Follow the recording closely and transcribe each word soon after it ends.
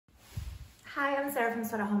Hi, I'm Sarah from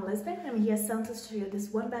Spotahome, Lisbon. I'm here to show you this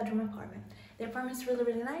one-bedroom apartment. The apartment is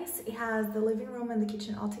really nice. It has the living room and the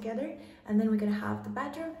kitchen all together, and then we're gonna have the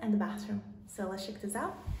bedroom and the bathroom. So let's check this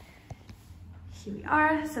out. Here we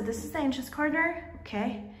are. So this is the entrance corner,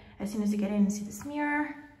 okay? As soon as you get in, you see this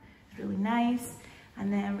mirror. It's really nice.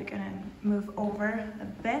 And then we're gonna move over a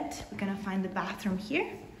bit. We're gonna find the bathroom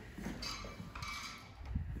here.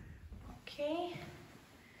 Okay.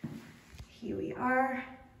 Here we are.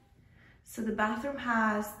 So the bathroom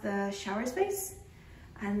has the shower space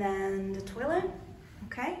and then the toilet,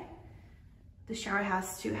 okay? The shower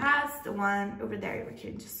has two heads, the one over there, we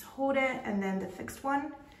can just hold it, and then the fixed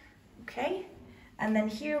one, okay? And then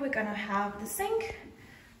here we're gonna have the sink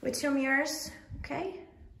with two mirrors, okay?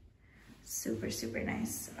 Super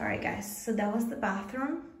nice. All right, guys, so that was the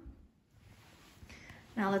bathroom.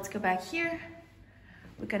 Now let's go back here.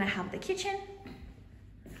 We're gonna have the kitchen,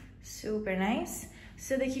 super nice.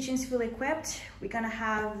 So the kitchen is fully equipped. We're gonna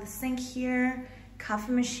have the sink here,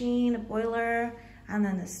 coffee machine, a boiler, and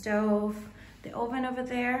then the stove, the oven over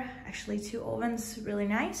there, actually two ovens, really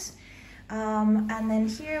nice. And then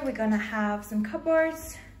here we're gonna have some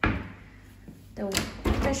cupboards, the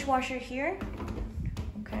dishwasher here,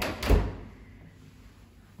 okay.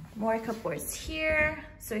 More cupboards here.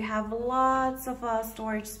 So you have lots of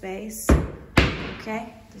storage space,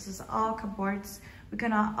 okay. This is all cupboards. We're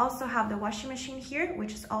gonna also have the washing machine here,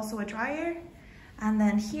 which is also a dryer. And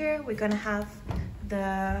then here, we're gonna have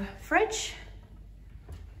the fridge.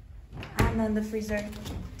 And then the freezer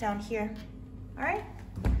down here, all right?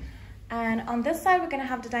 And on this side, we're gonna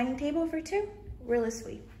have the dining table for two, really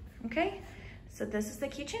sweet, okay? So this is the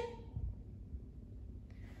kitchen.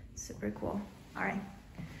 Super cool, all right.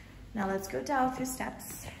 Now let's go down a few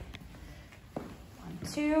steps. 1,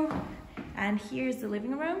 2, and here's the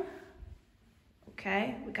living room.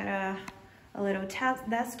 Okay, we got a little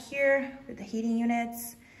desk here with the heating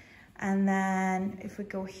units. And then if we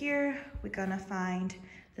go here, we're gonna find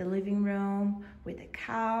the living room with a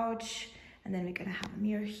couch. And then we're gonna have a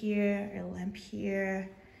mirror here, a lamp here.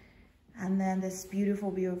 And then this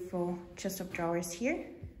beautiful chest of drawers here.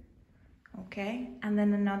 Okay, and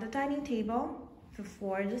then another dining table for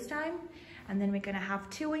 4 this time. And then we're gonna have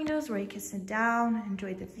 2 windows where you can sit down,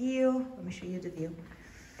 enjoy the view. Let me show you the view.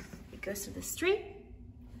 It goes to the street,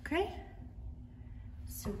 okay?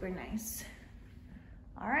 Super nice.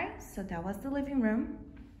 All right, so that was the living room,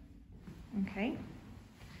 okay?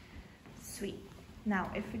 Sweet. Now,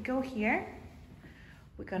 if we go here,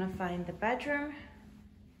 we're gonna find the bedroom.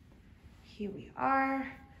 Here we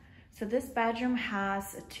are. So this bedroom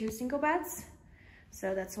has 2 single beds.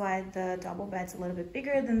 So that's why the double bed's a little bit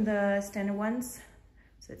bigger than the standard ones.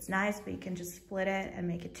 So it's nice, but you can just split it and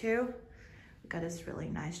make it 2. We got this really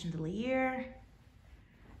nice chandelier.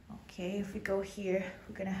 Okay, if we go here,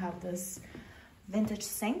 we're gonna have this vintage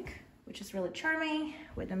sink, which is really charming,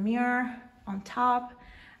 with a mirror on top,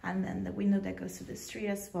 and then the window that goes to the street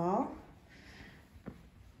as well.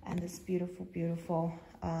 And this beautiful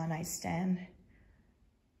nightstand.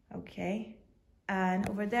 Okay, and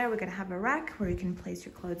over there, we're gonna have a rack where you can place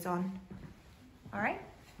your clothes on. All right,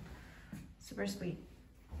 super sweet.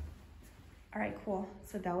 All right, cool.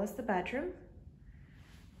 So that was the bedroom.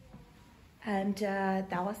 And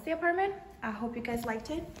that was the apartment. I hope you guys liked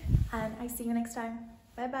it, and I see you next time.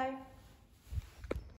 Bye bye.